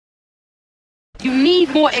You need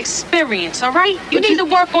more experience, all right? You need to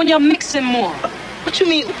work on your mixing more. What you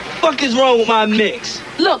mean? Fuck is wrong with my mix?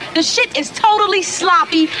 Look, the shit is totally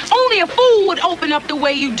sloppy. Only a fool would open up the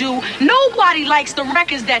way you do. Nobody likes the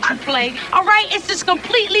records that you play, all right? It's just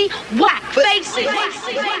completely whack. Face it.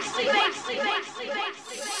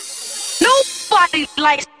 Nobody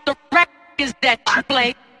likes the records that you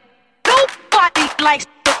play. Nobody likes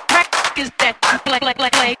the records that you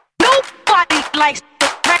play. Nobody likes the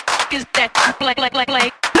records that you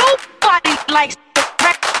play. Nobody likes the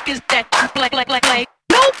records that you play.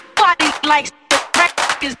 Nobody likes the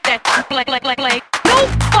records that you play.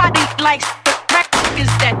 Nobody likes the records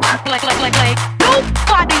that you play.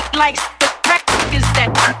 Nobody likes the records that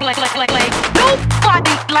you play.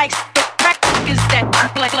 Nobody likes the records that you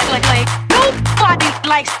play. Nobody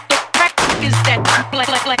likes the records that you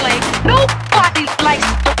play. Nobody likes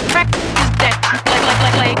the records that you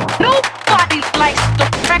play. Nobody likes the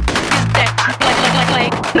records that you play.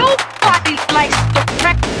 Nobody likes the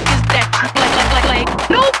records that you play.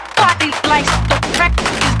 Nobody likes the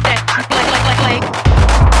records that you play.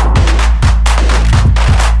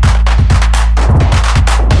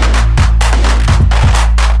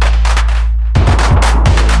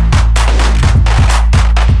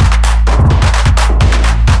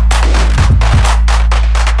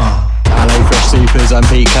 I'm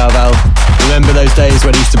Pete Carvel. Remember those days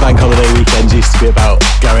when Easter bank holiday weekends used to be about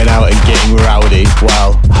going out and getting rowdy?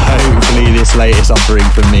 Well, hopefully this latest offering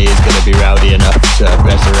from me is going to be rowdy enough to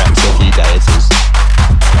resurrect a few deities.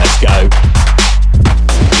 Let's go.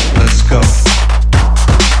 Let's go.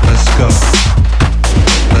 Let's go.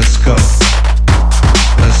 Let's go.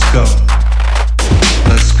 Let's go.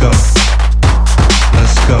 Let's go.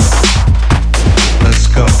 Let's go. Let's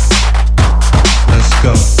go. Let's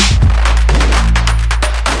go.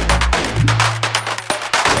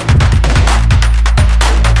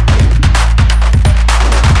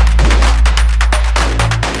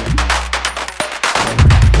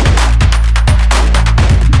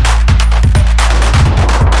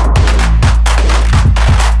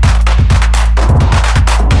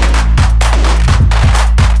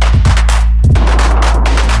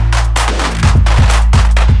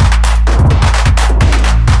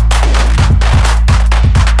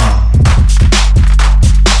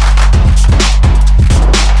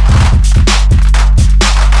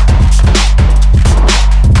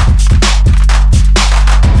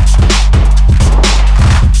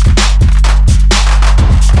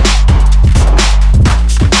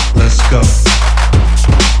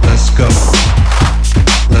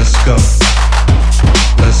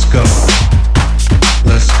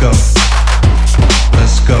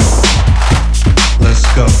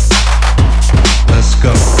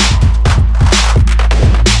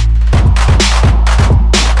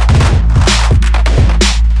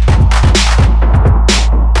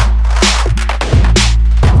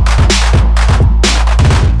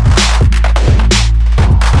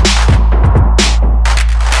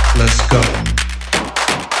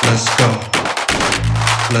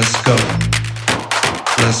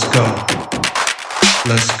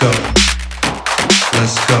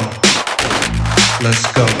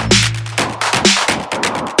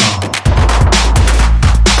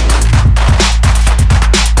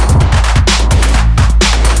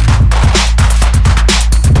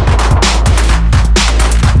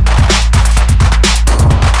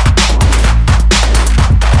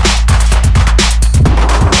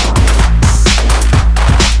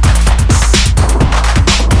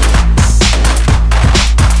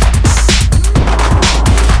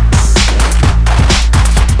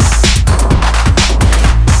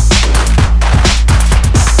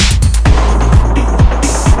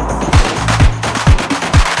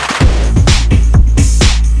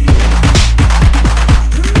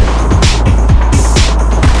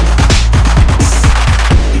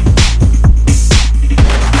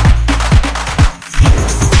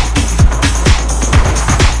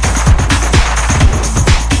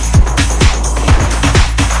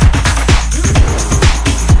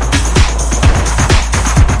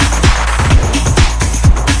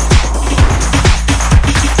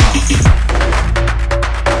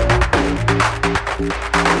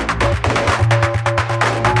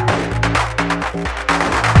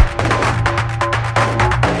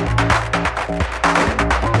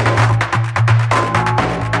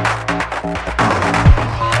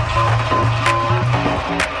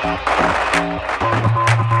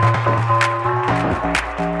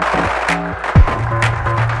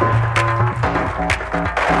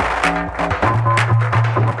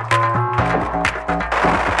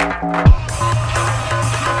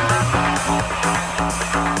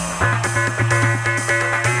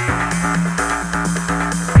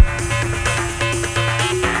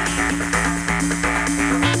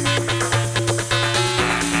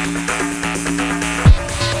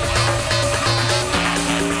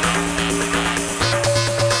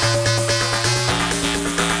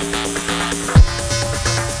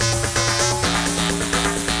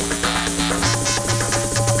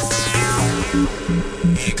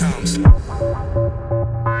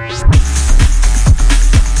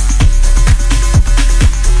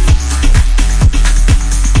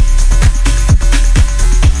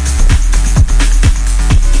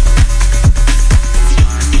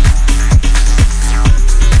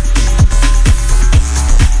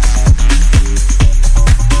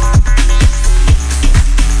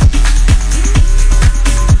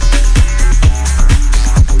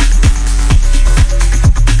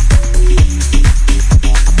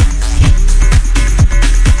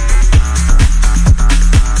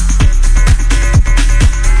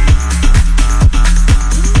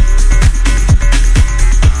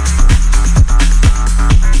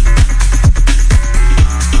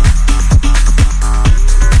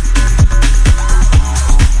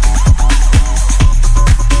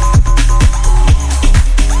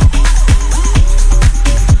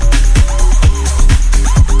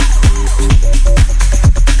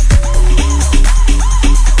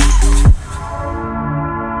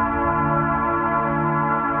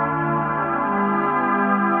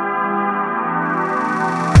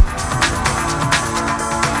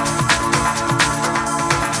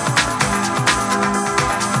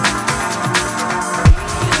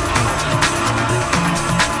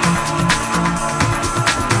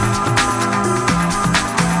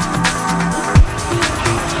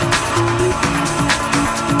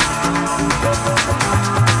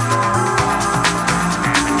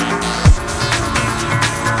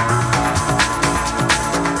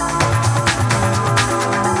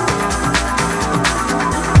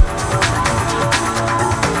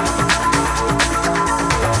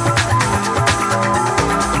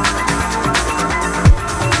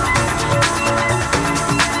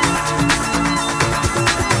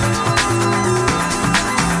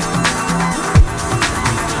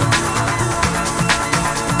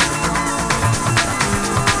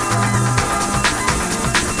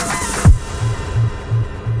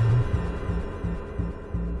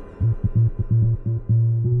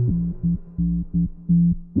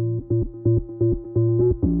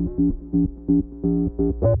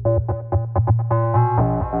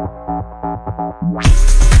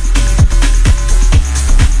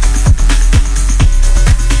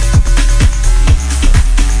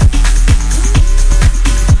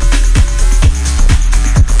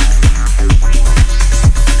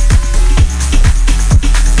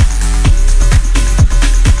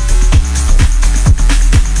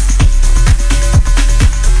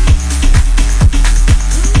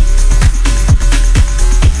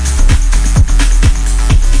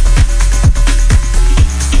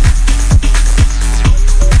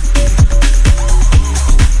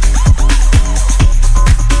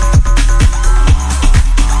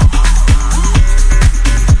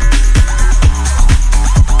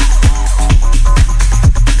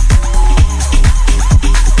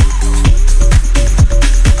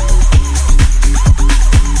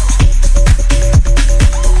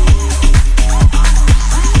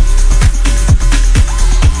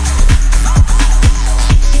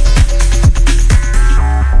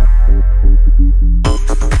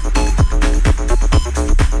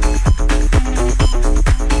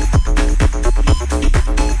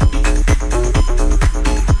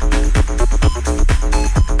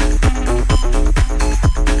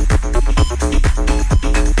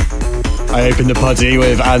 opened the poddy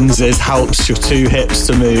with Anza's Helps Your Two Hips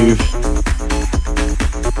to Move.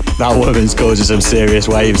 That woman's causing some serious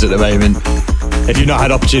waves at the moment. If you've not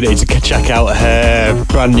had opportunity to check out her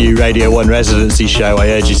brand new Radio 1 residency show, I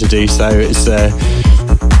urge you to do so. It's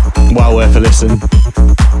well worth a listen.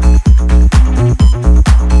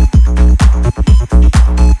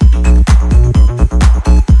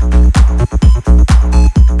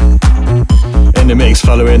 In the mix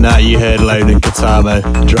following that, you heard Lone and Katama,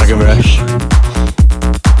 Dragon Rush.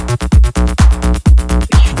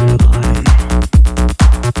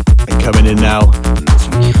 And coming in now,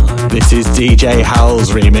 this is DJ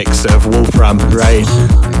Hal's remix of Wolfram Rain.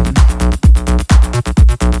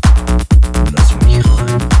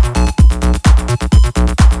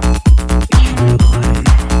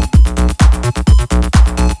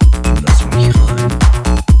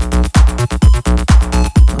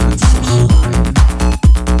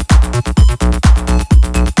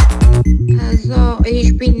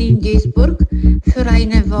 Ich bin in Duisburg für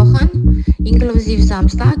eine Woche, inklusive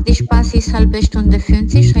Samstag. Die Spaß ist halbe Stunde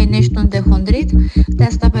 50, eine Stunde 100.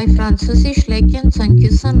 Das dabei Französisch, Lecken,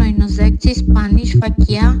 Zungenküssen, 69, Spanisch,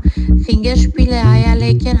 Verkehr, Fingerspiele,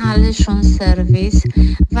 Eierlecken, alles schon Service.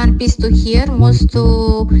 Wann bist du hier? Musst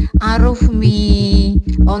du anrufen mich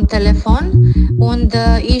am Telefon und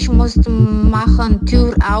ich muss machen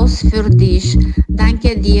Tür aus für dich.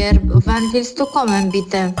 Danke dir. Wann willst du kommen,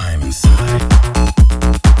 bitte? I'm inside.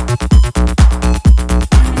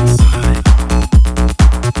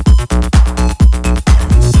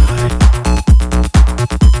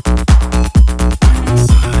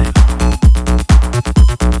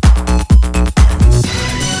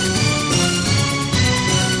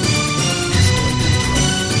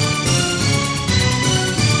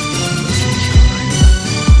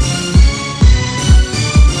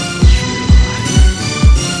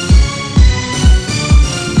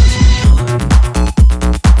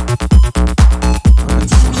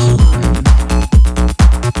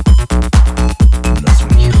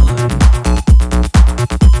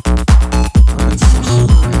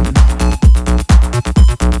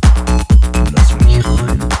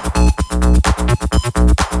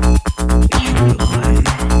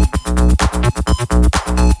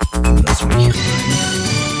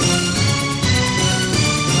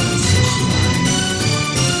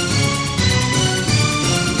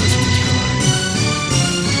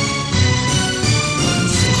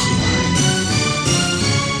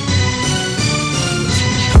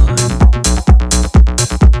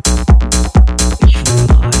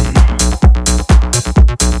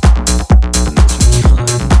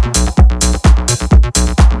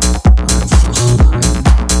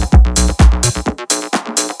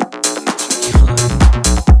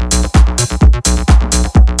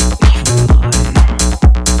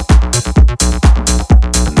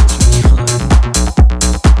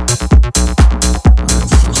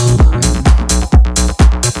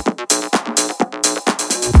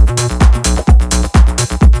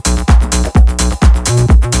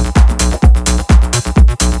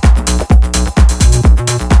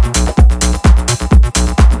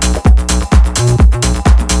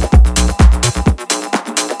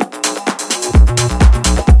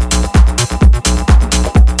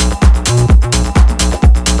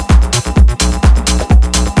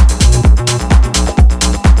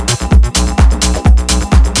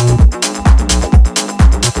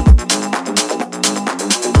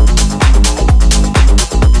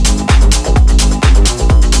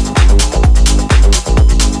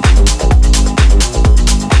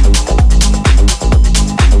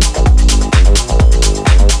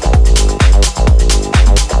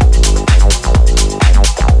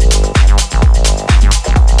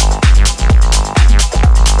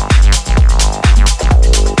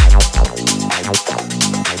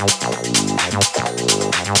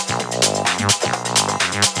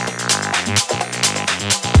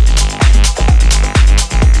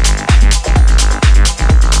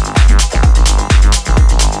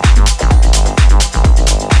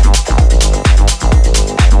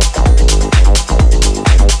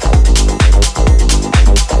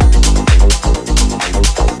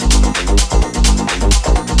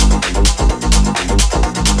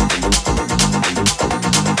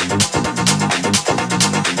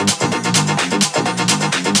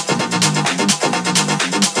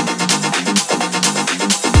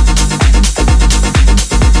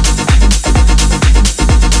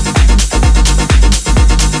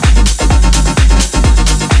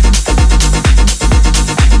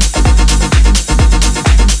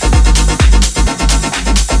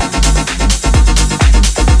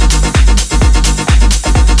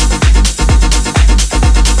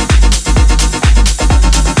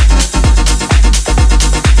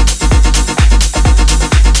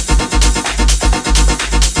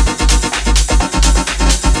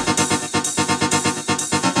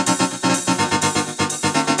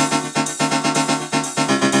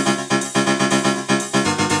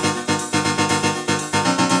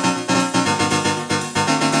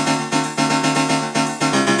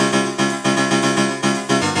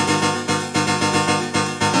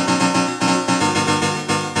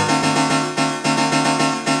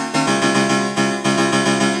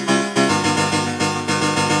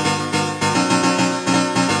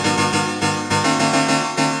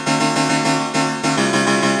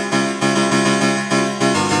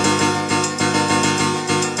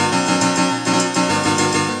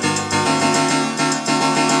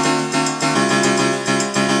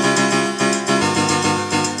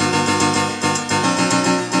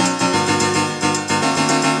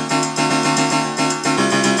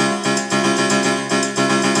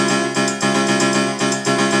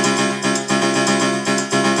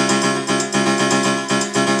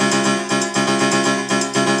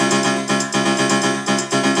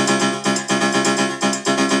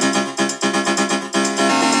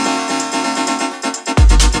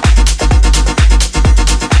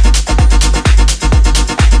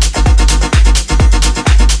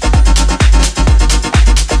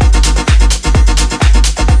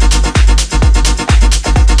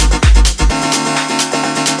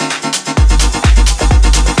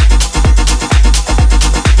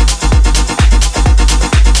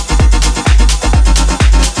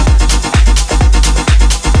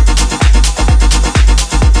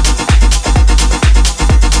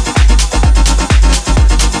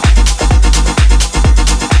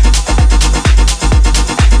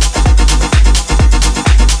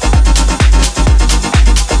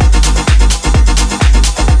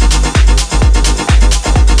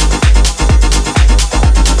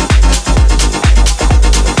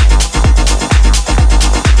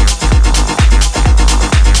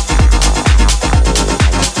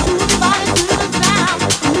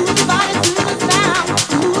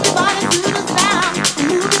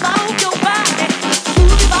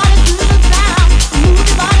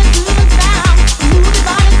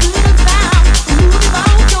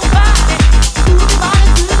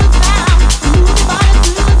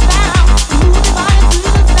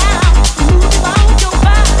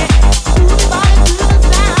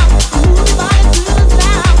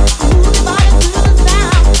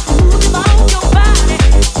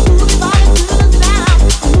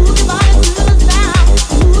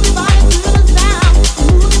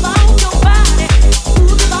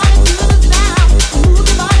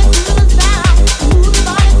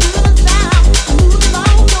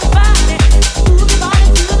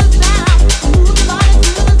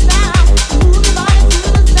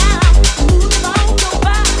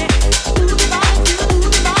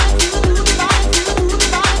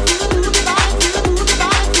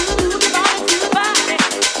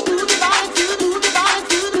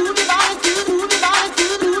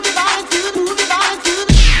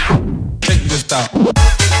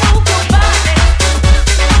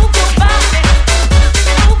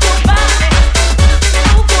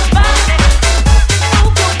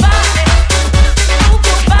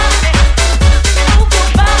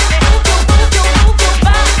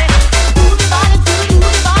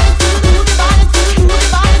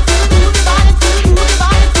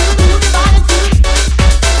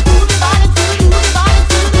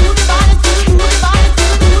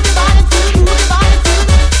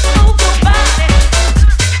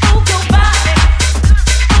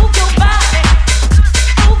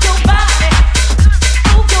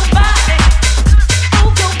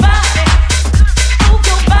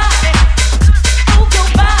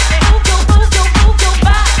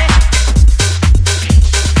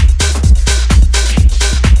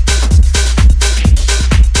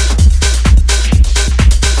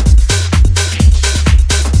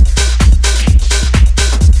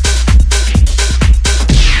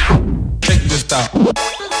 stop.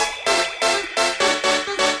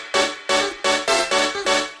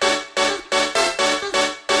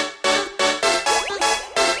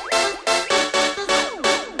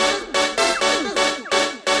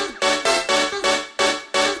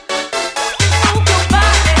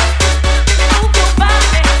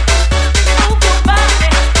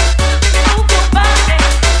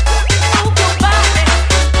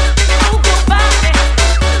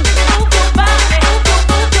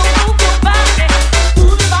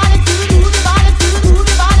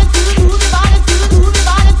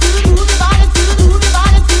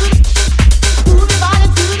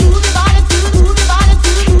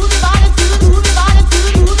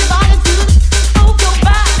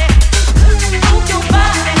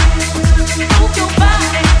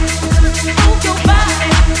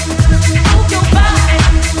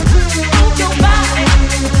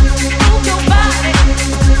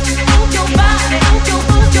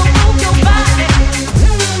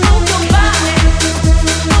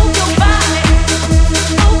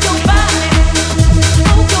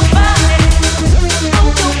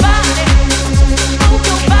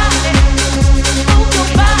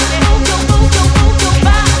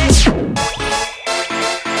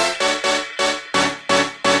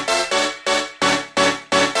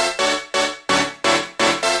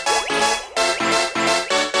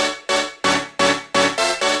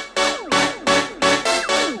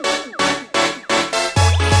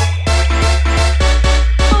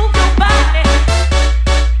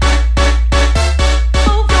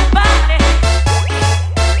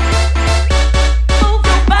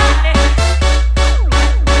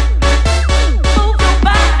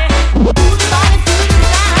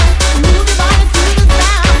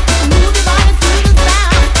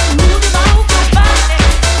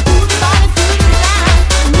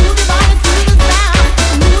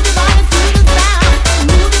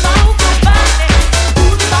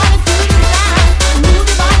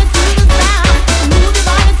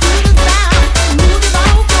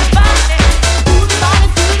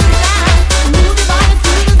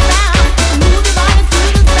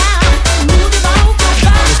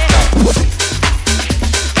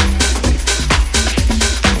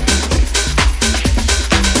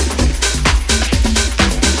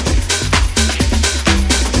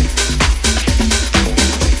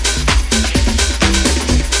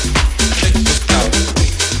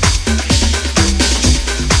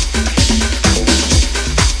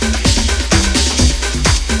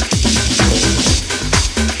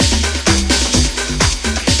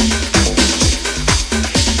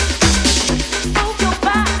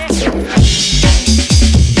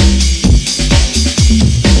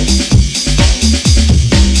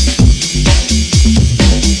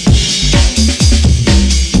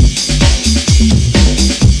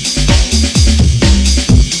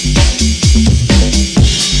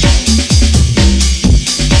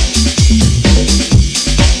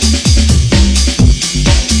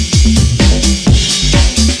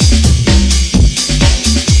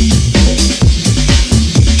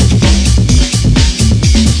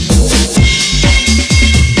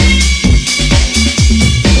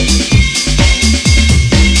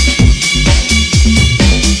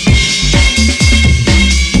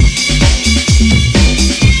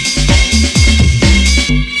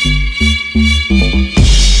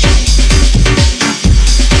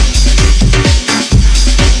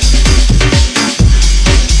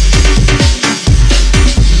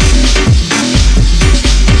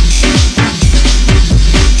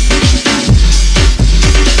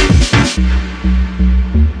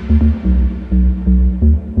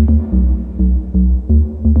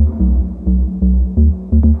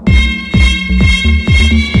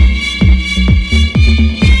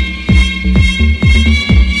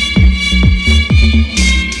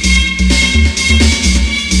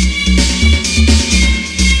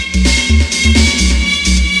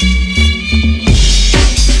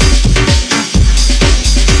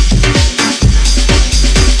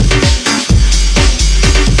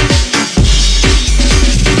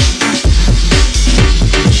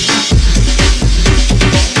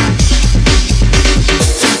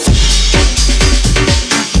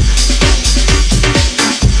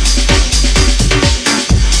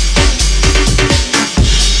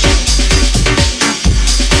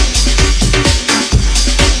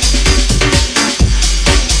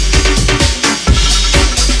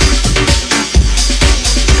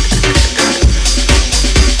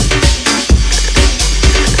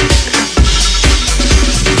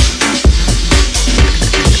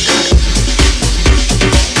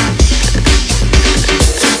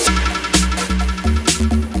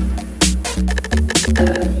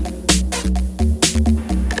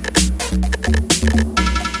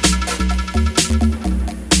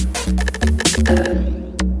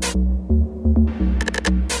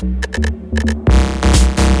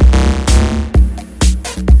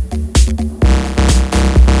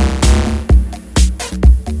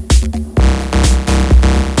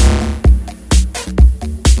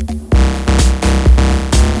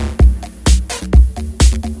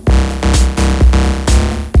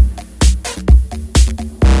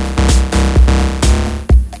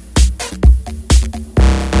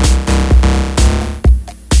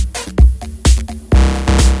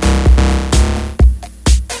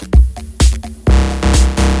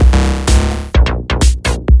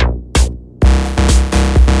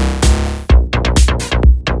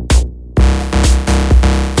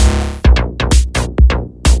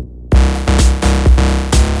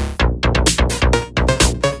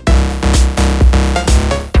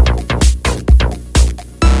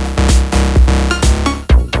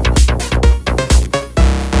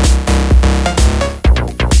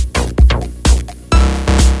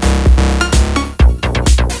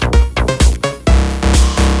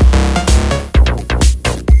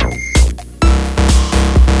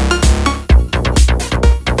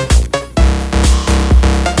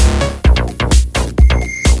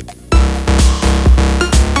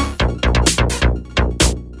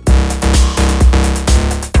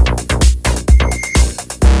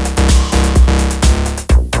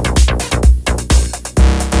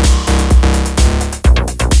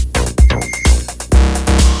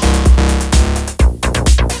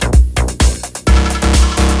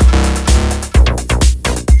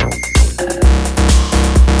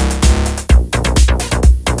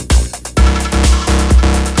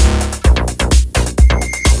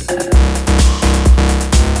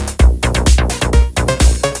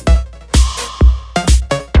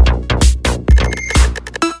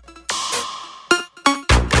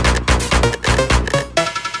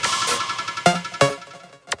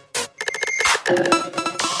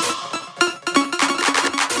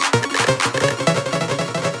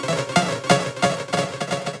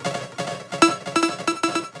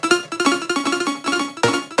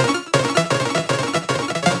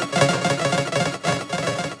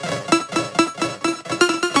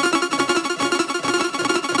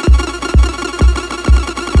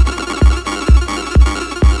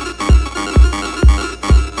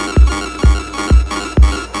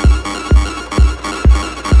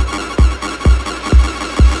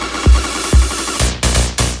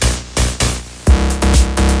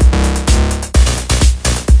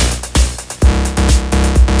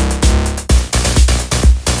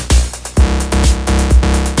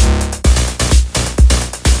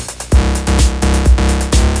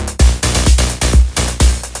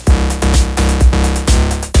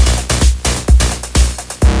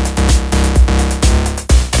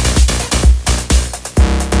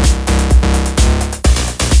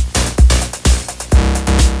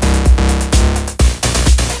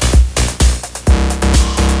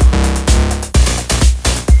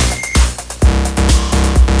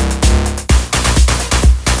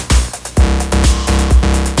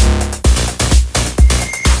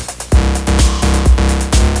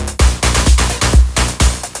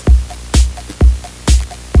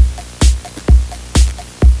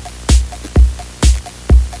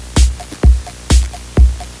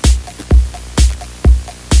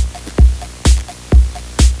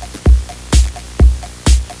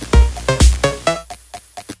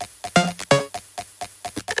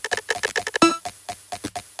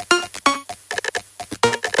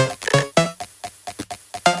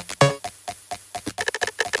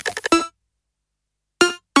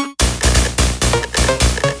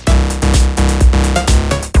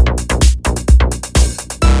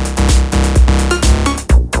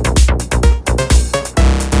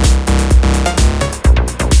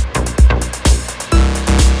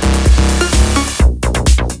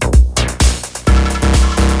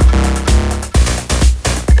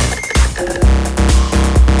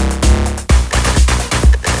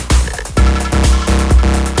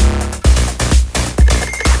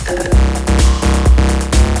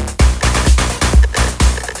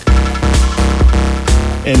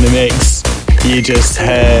 in the mix, you just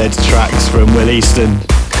heard tracks from Will Easton,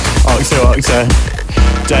 Octo Octa,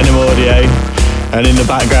 Denim Audio, and in the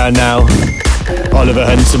background now, Oliver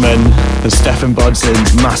Hunterman and Stefan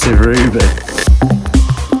Bodson's Massive Ruben.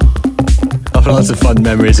 I've lots of fond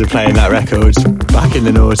memories of playing that record back in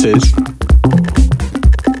the noughties.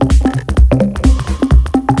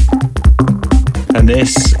 And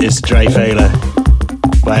this is Dre Failer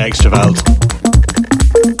by Extravalt.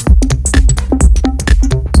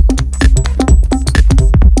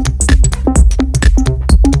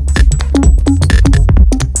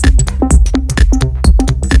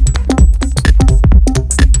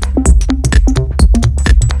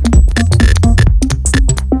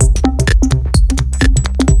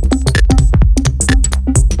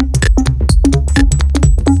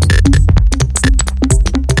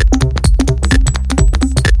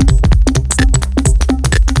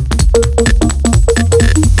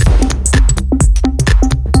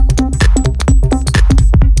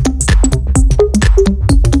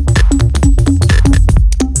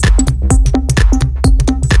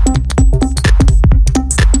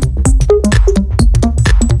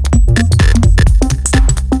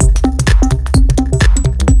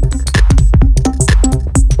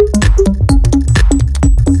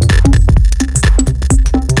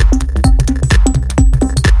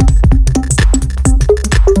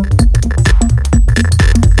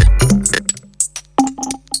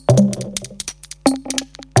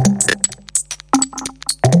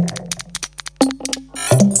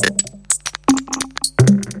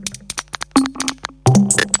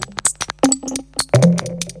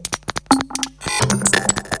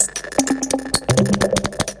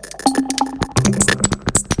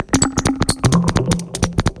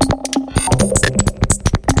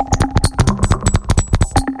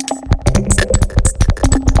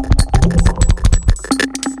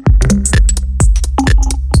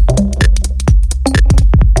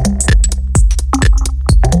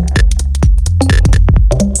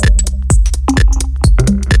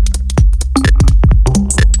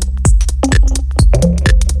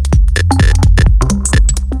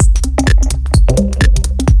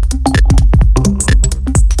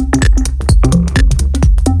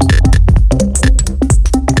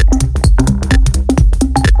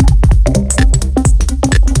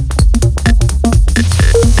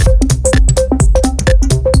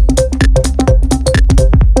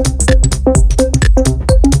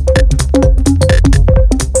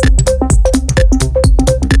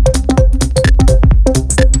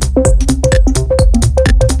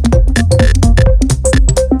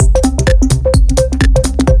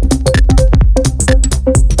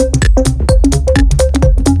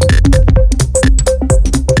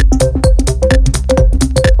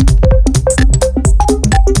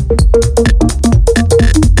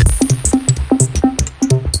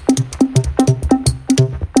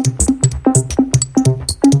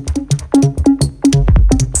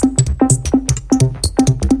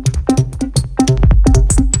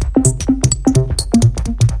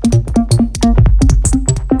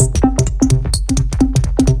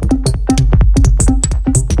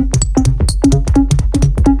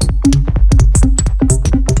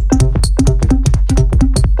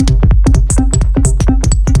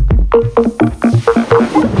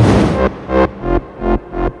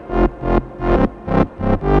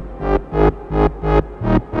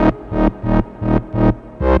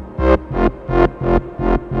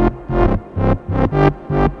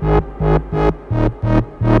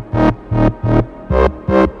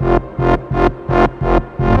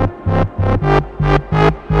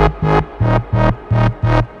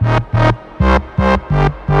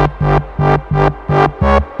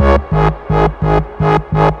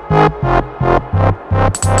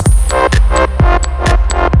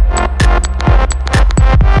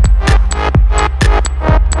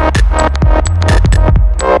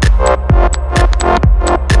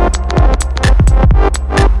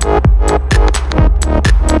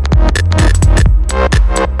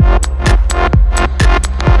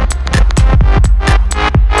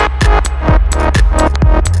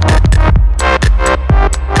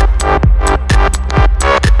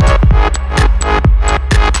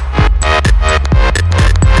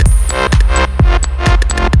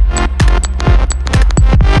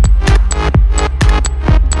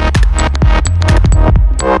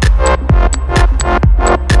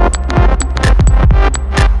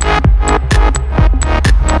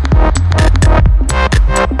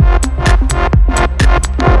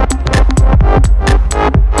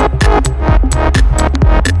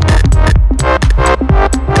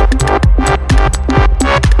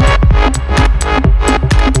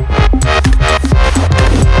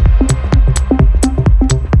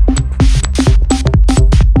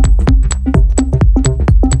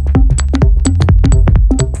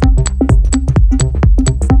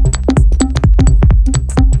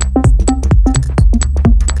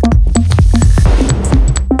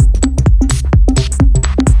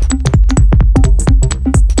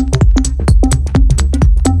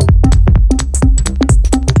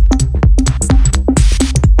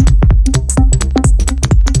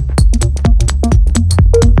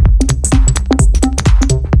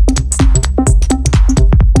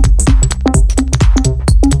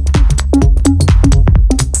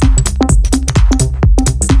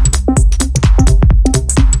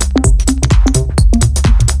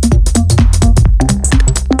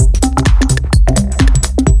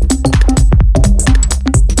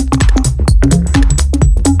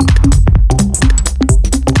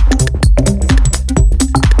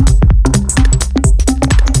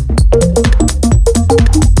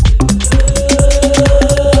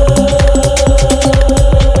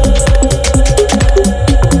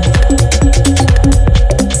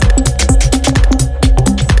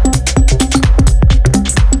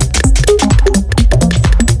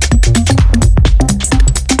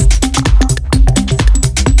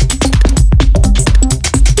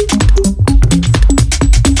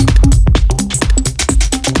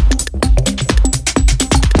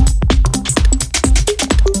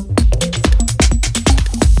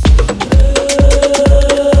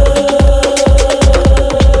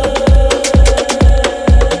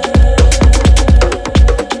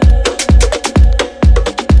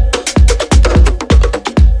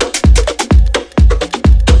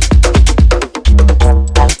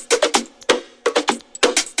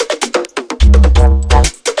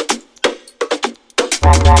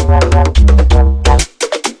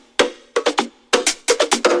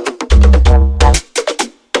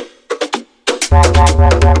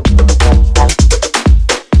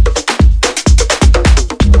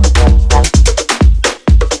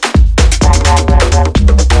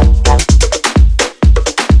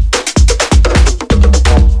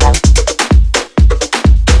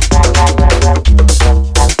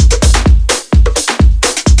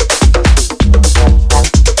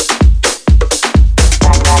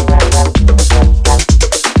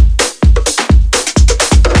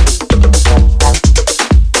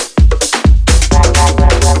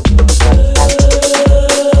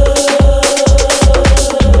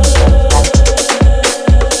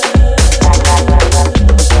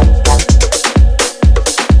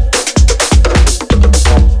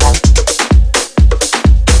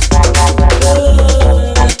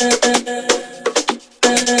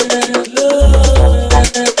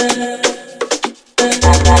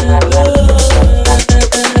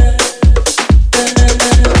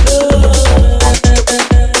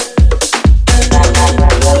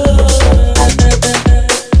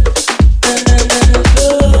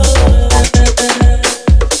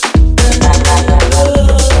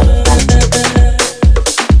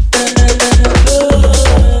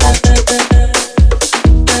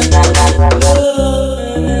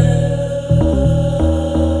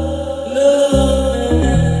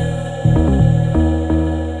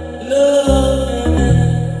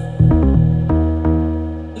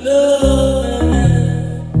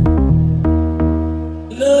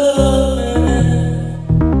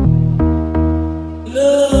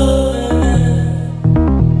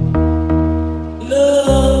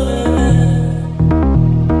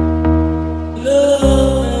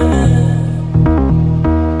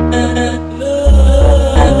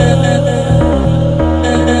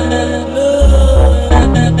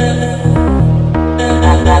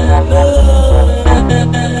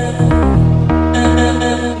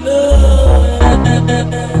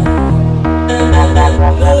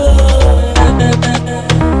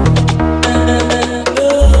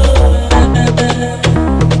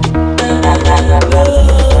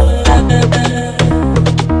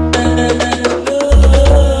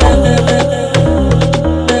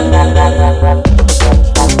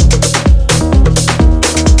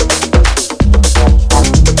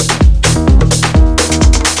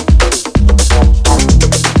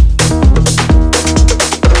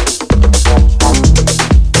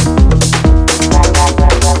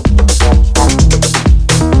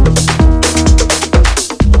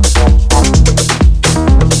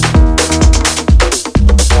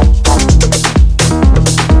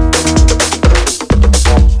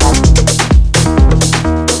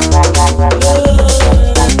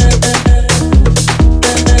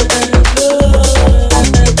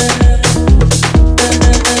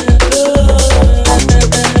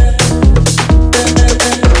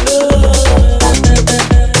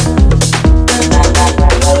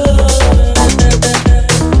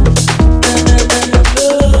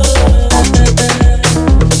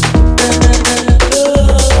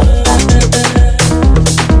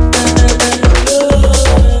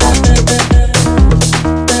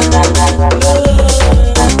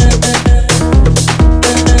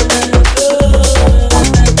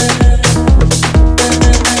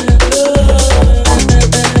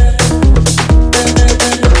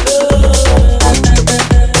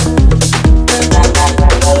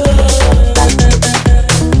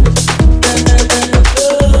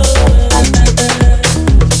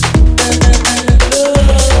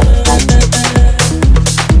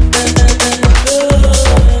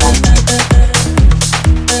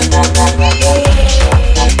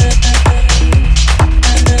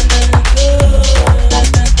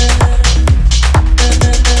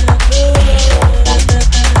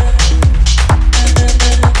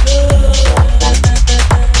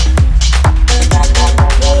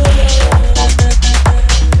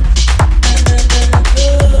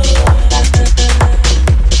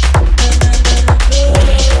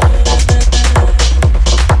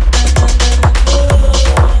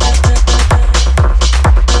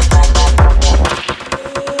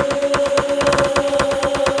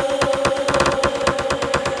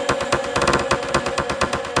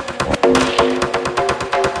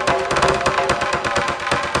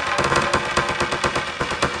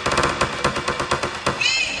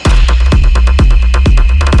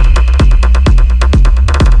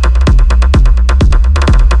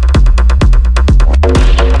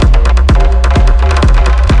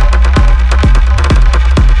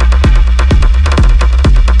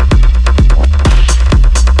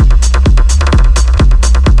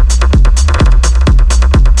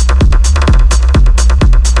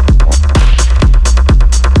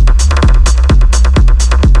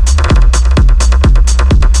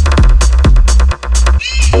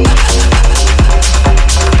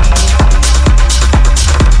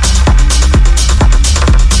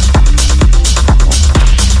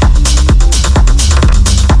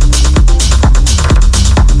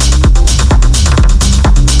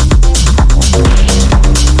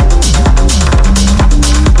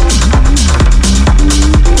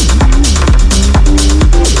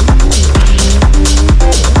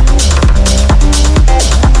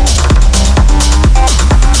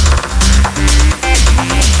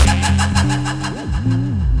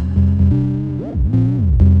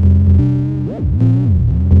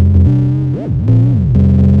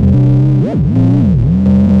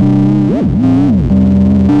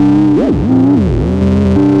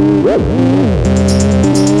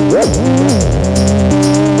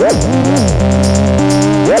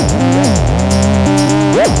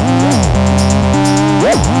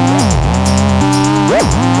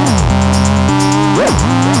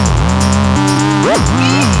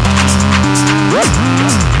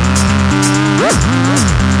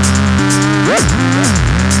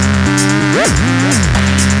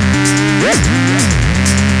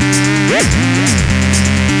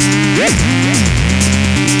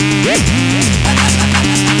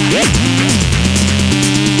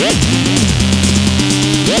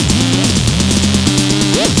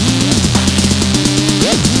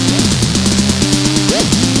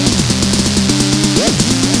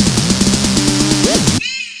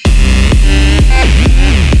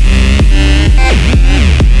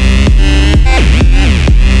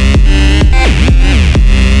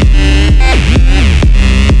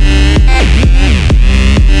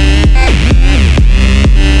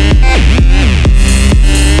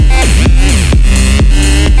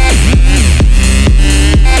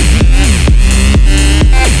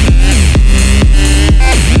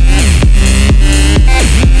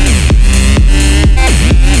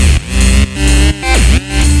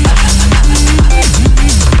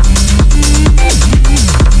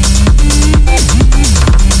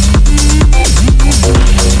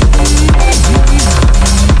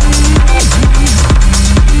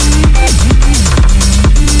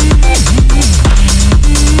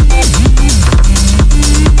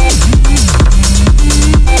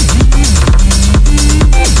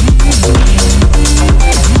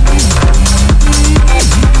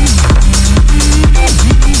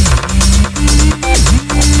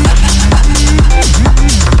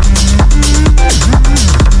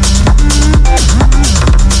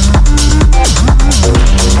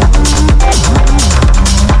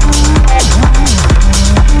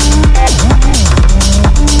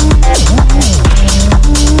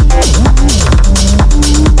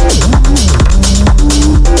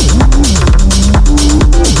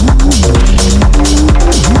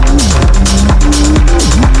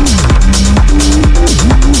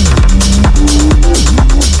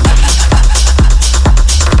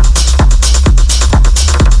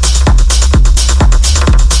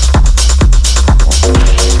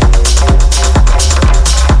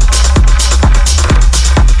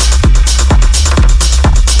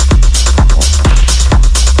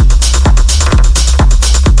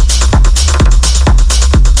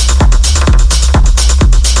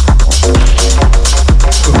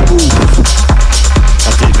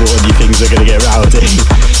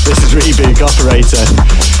 Operator.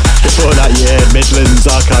 Before that year, Midlands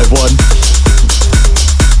Archive 1.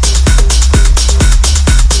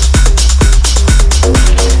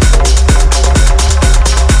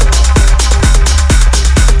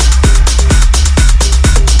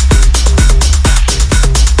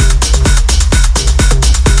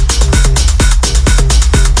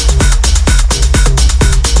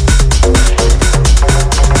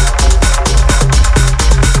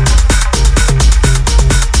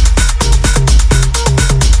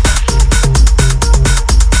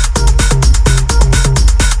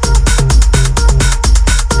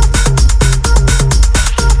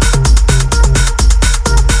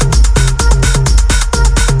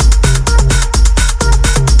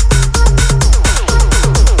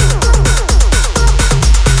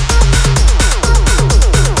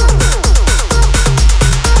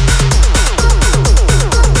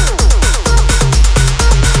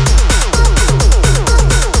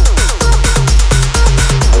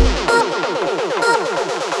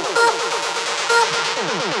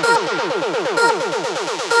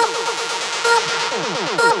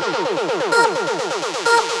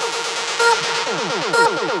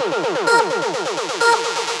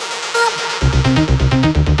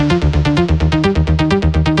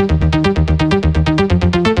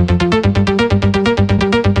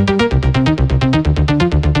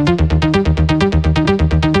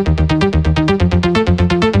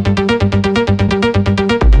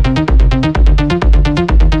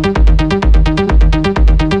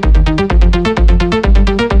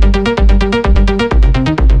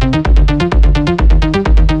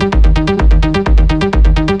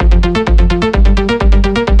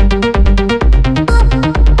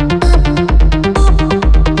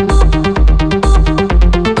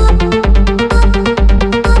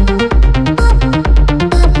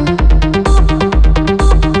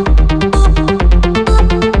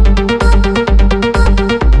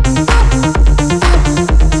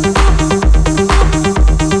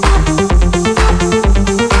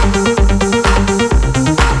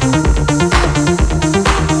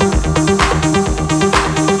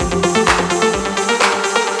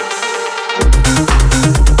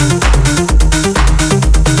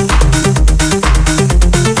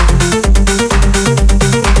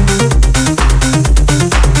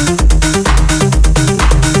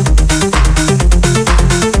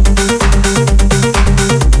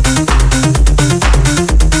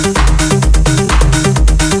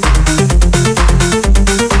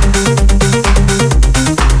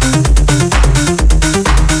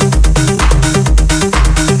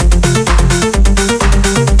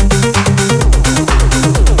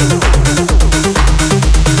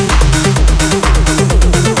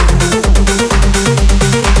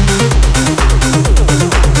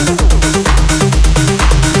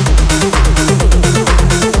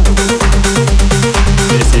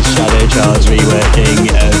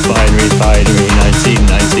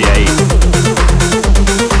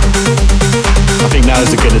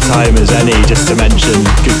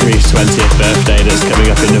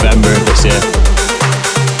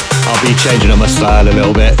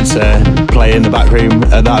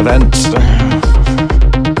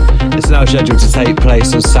 Scheduled to take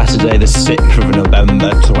place on Saturday the 6th of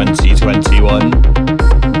November 2021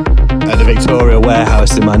 at the Victoria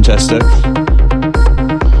Warehouse in Manchester.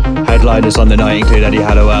 Headliners on the night include Eddie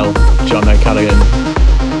Hadwell, John O'Callaghan,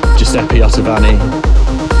 Giuseppe Ottavani,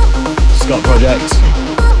 Scott Project,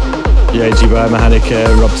 Yoji Brian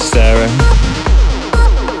Mahanika, Rob Testera.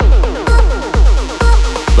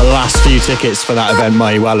 The last few tickets for that event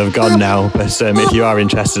might well have gone now, but if you are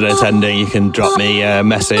interested in attending, you can drop me a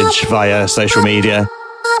message via social media.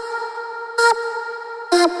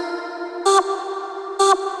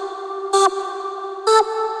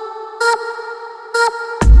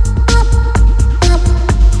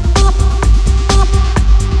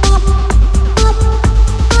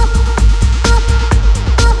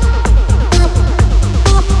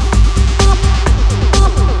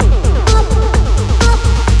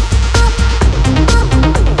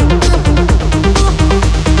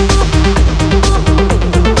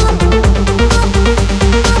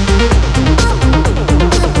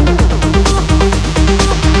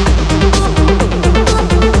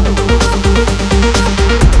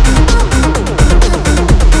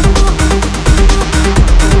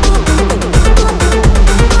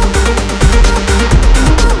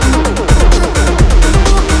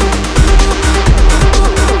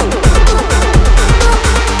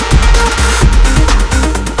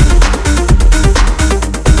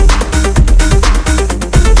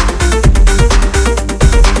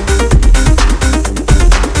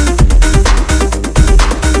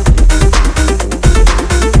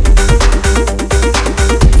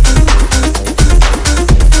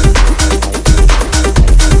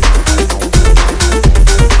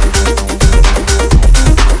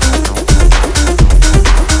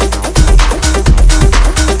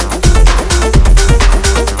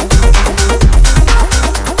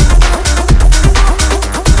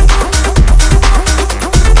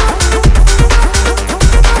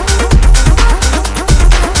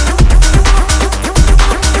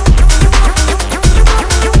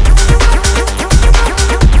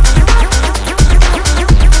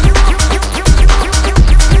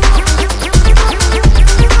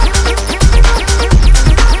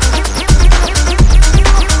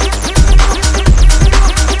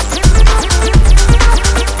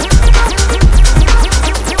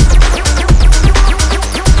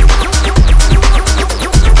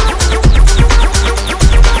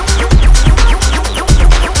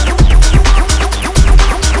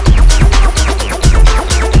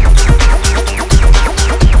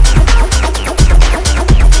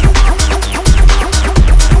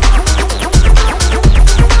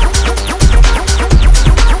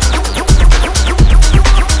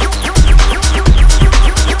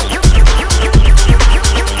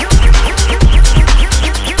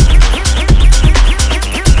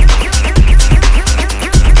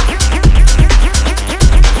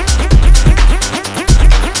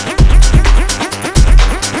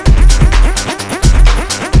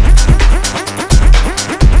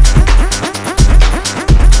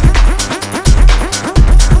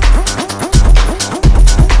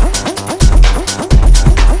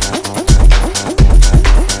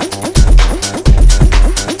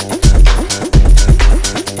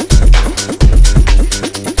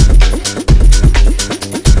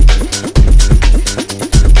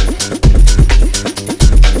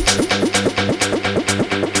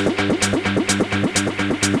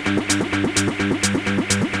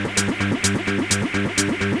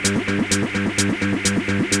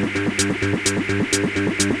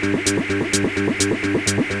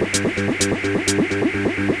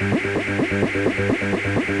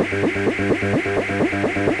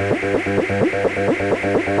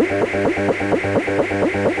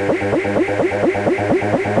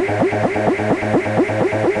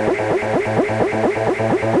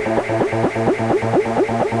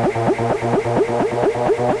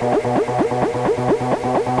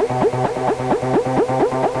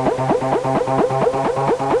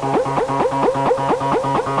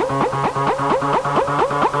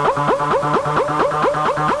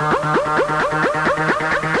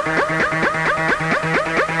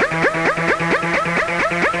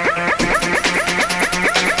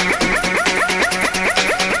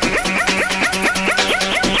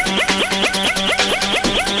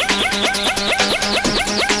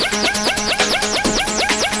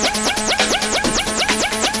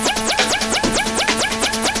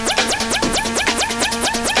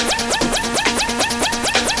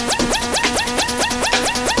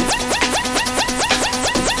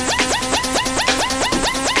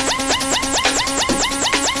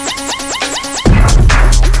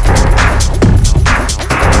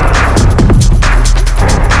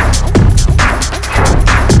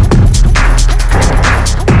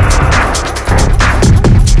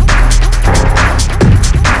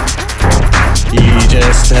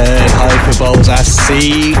 Hyperballs as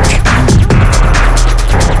Seek.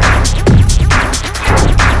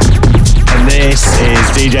 And this is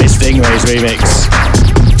DJ Stingray's remix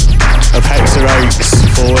of Hector Oaks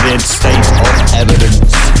for the State of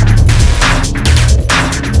Evidence.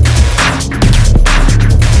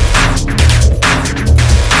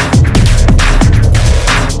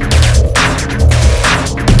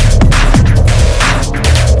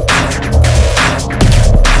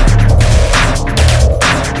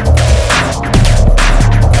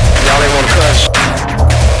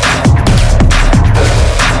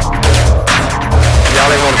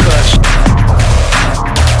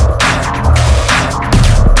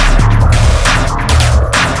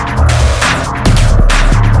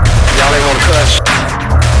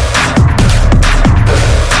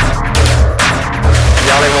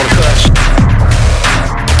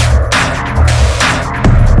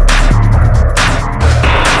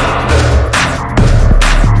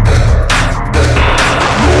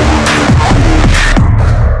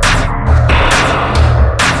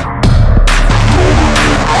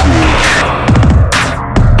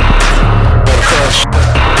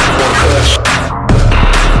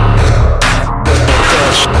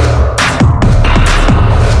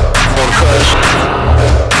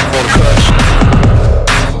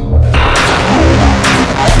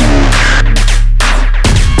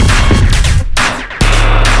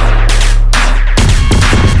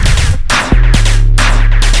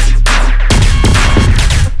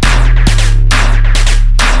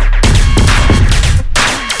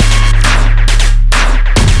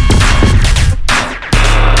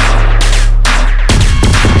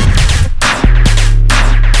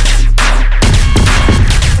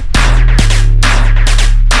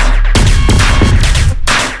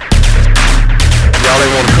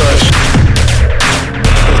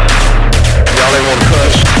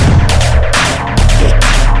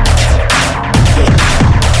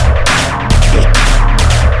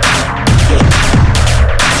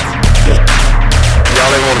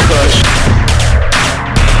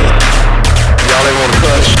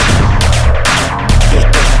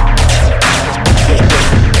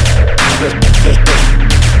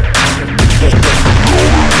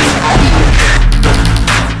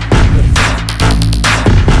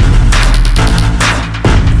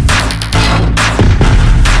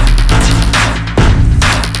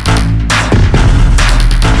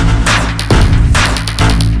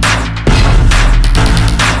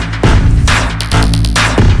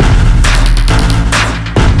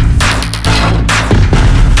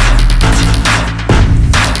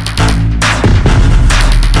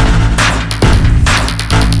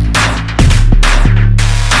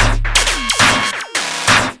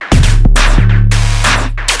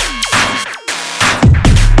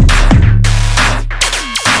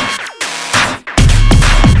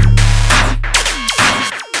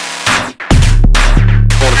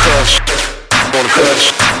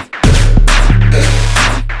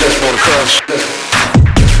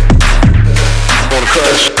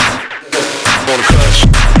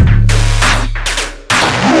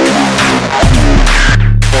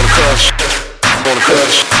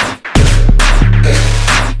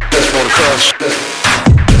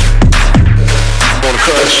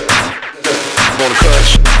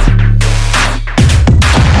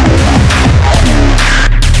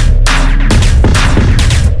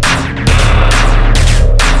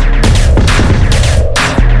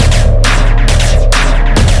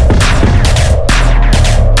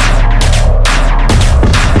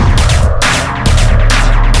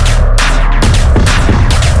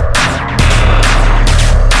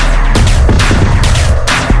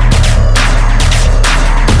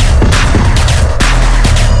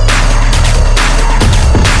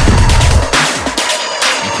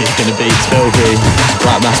 You're gonna beat Filthy,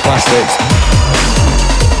 Black Mass Plastics.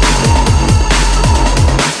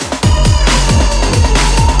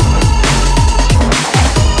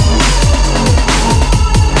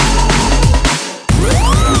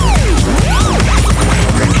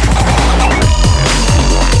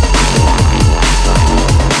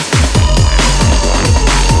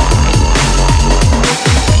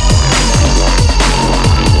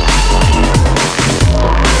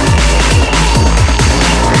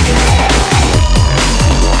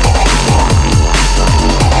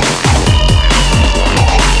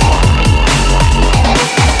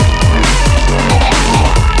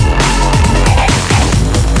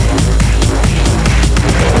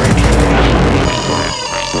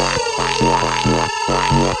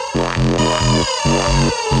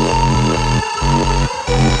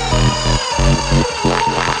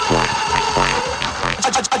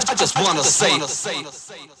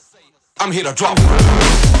 I'm here to drop.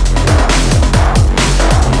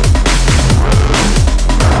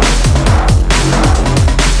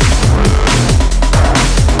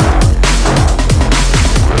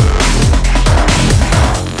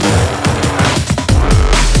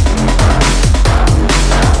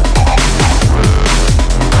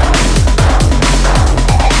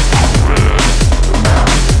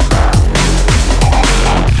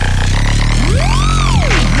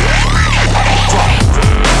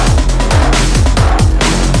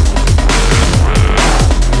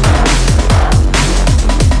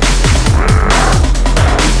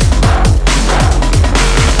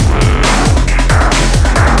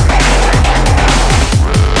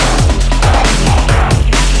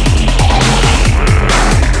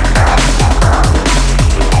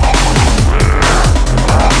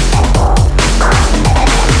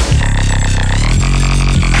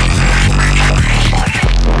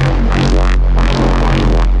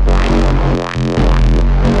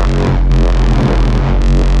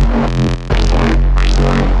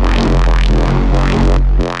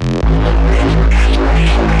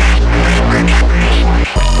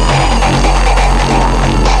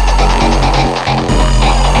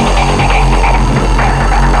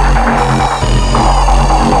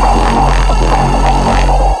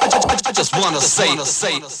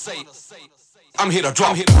 I'm here to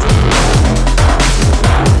drop.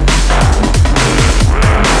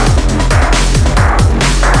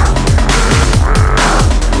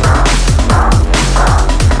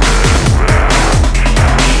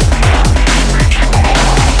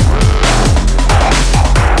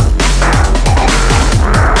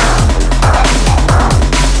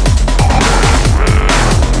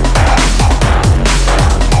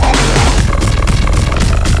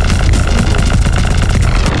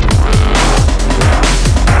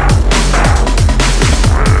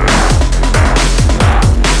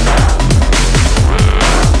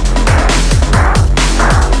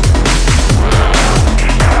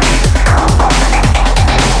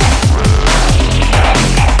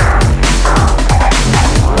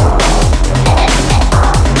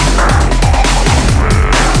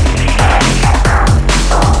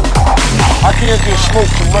 Smoke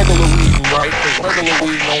some regular weed, right? Cause regular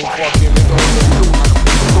weed don't fucking, it don't really do like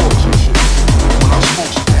a shit. When I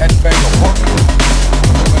smoke some headbanger buck,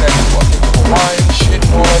 some of that fucking Hawaiian shit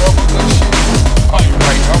and all that other good shit, I'm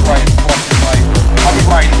writing fucking like, I be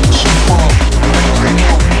writing super,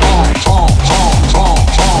 writing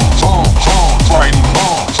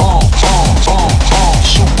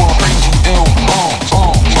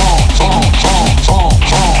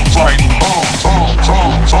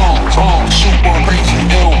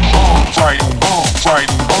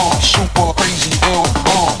super crazy ill, super crazy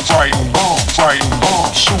ill,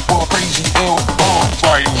 super crazy ill,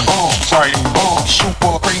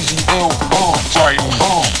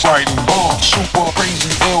 super crazy ill, super crazy ill, super crazy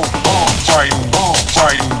ill, super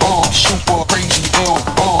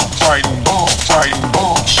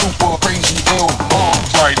crazy ill,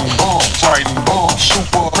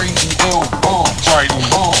 super crazy ill, super crazy ill,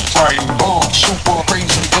 super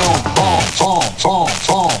crazy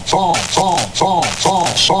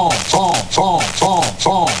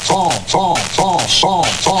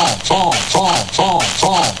ill,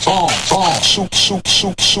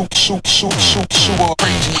 super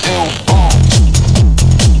crazy ill.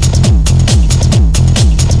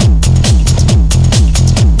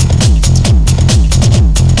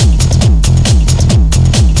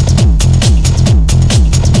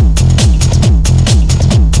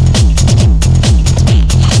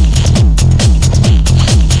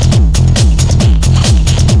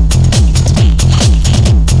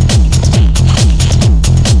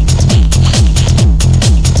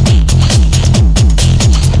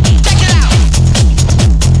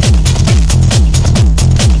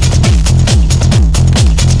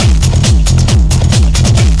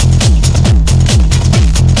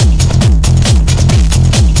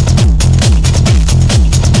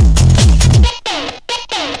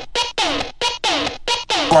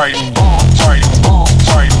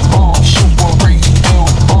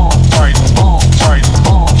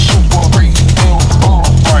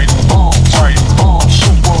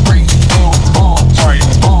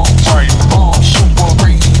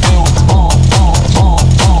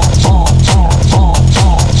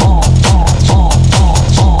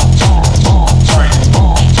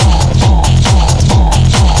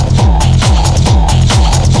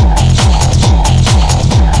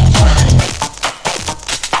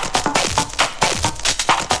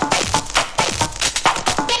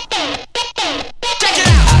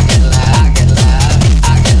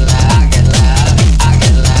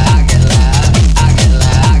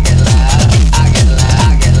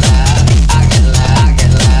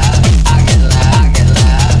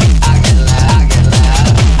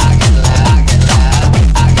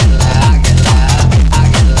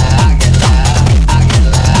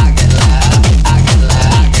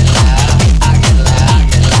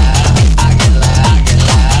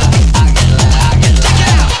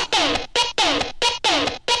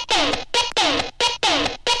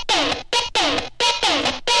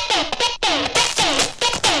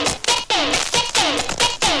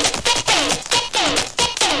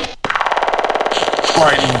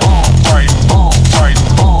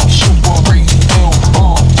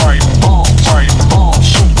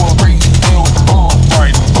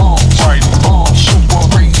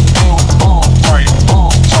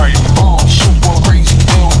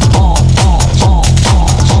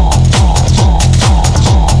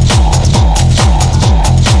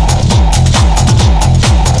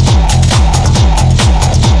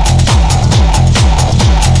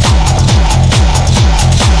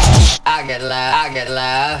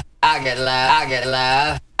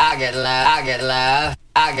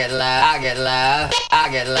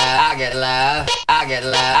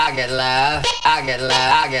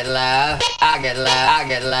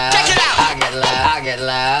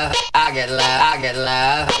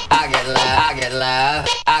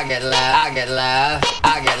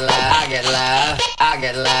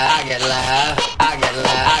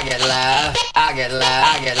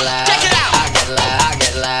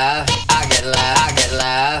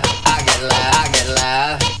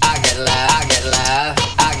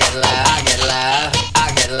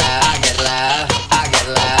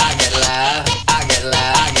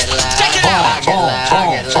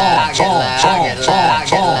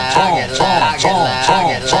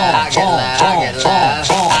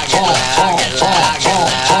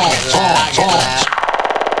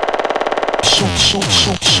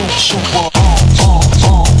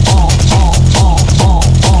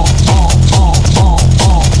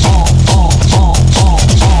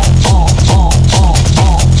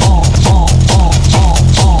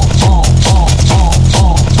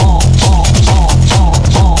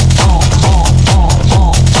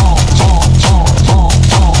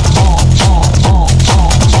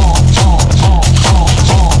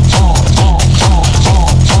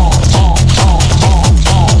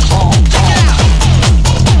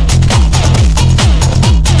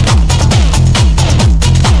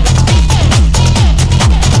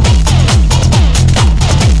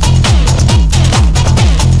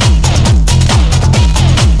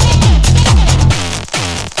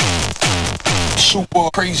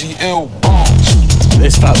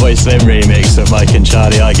 This Fatboy Slim remix of Mike and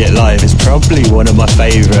Charlie I Get Live is probably one of my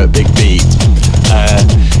favourite Big Beat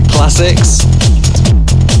classics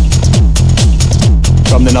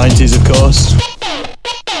from the 90s, of course.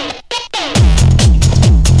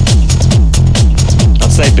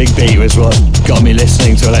 I'd say Big Beat was what got me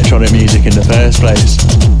listening to electronic music in the first place.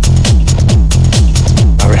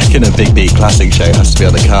 I reckon a Big Beat classic show has to be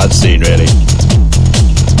on the cards soon, really.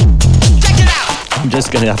 I'm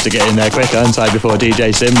just going to have to get in there quick, aren't I, before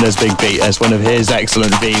DJ Sim does Big Beat as one of his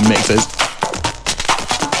excellent theme mixes.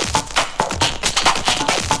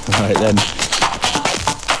 Right then.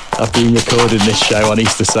 I've been recording this show on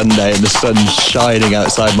Easter Sunday and the sun's shining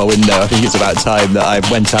outside my window. I think it's about time that I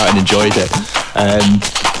went out and enjoyed it.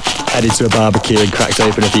 Headed to a barbecue and cracked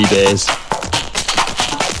open a few beers.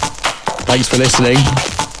 Thanks for listening.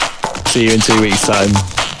 See you in 2 weeks' time.